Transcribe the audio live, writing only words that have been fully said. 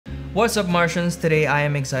What's up, Martians? Today I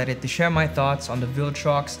am excited to share my thoughts on the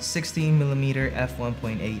Viltrox 16mm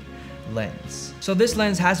f1.8 lens. So this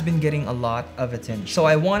lens has been getting a lot of attention, so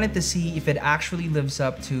I wanted to see if it actually lives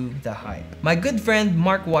up to the hype. My good friend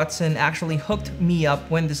Mark Watson actually hooked me up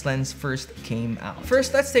when this lens first came out.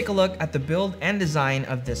 First, let's take a look at the build and design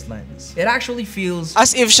of this lens. It actually feels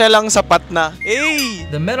as if siya lang sapat na. Hey!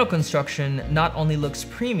 The metal construction not only looks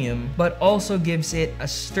premium, but also gives it a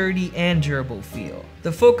sturdy and durable feel.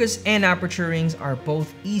 The focus and aperture rings are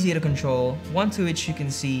both easy to control, one to which you can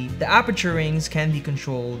see the aperture rings can be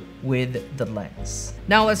controlled with the lens.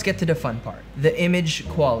 Now let's get to the fun part, the image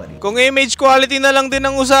quality. Kung image quality na lang din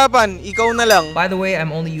ang usapan, ikaw na lang. By the way,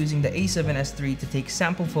 I'm only using the A7S III to take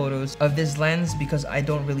sample photos of this lens because I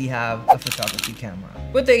don't really have a photography camera.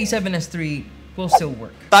 With the A7S III, will still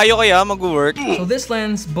work. Tayo kaya mag-work? So this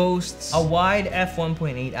lens boasts a wide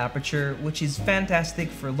f1.8 aperture, which is fantastic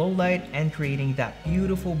for low light and creating that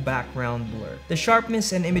beautiful background blur. The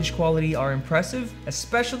sharpness and image quality are impressive,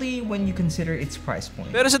 especially when you consider its price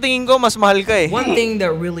point. Pero sa tingin ko, mas mahal ka eh. One thing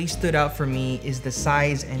that really stood out for me is the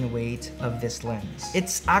size and weight of this lens.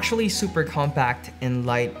 It's actually super compact and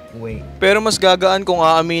lightweight, Pero mas gagaan kung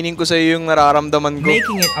aaminin ko sa iyo yung nararamdaman ko.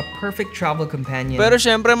 making it a perfect travel companion. Pero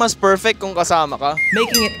syempre, mas perfect kung kasama ka.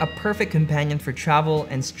 Making it a perfect companion for travel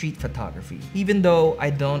and street photography, even though I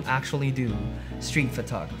don't actually do street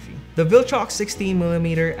photography. The Viltrox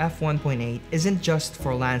 16mm f1.8 isn't just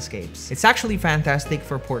for landscapes. It's actually fantastic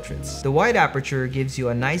for portraits. The wide aperture gives you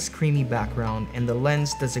a nice creamy background, and the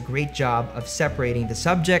lens does a great job of separating the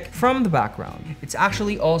subject from the background. It's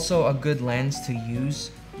actually also a good lens to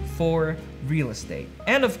use for real estate.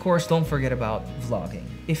 And of course, don't forget about vlogging.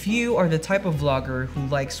 If you are the type of vlogger who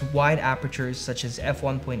likes wide apertures such as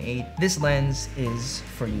f1.8, this lens is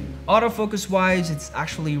for you. Autofocus wise, it's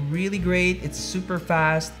actually really great. It's super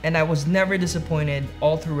fast, and I was never disappointed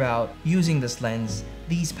all throughout using this lens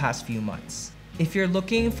these past few months. If you're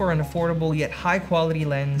looking for an affordable yet high quality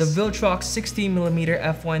lens, the Viltrox 16mm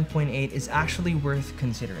f1.8 is actually worth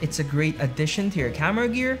considering. It's a great addition to your camera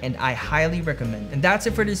gear, and I highly recommend it. And that's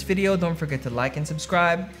it for this video. Don't forget to like and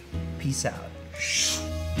subscribe. Peace out.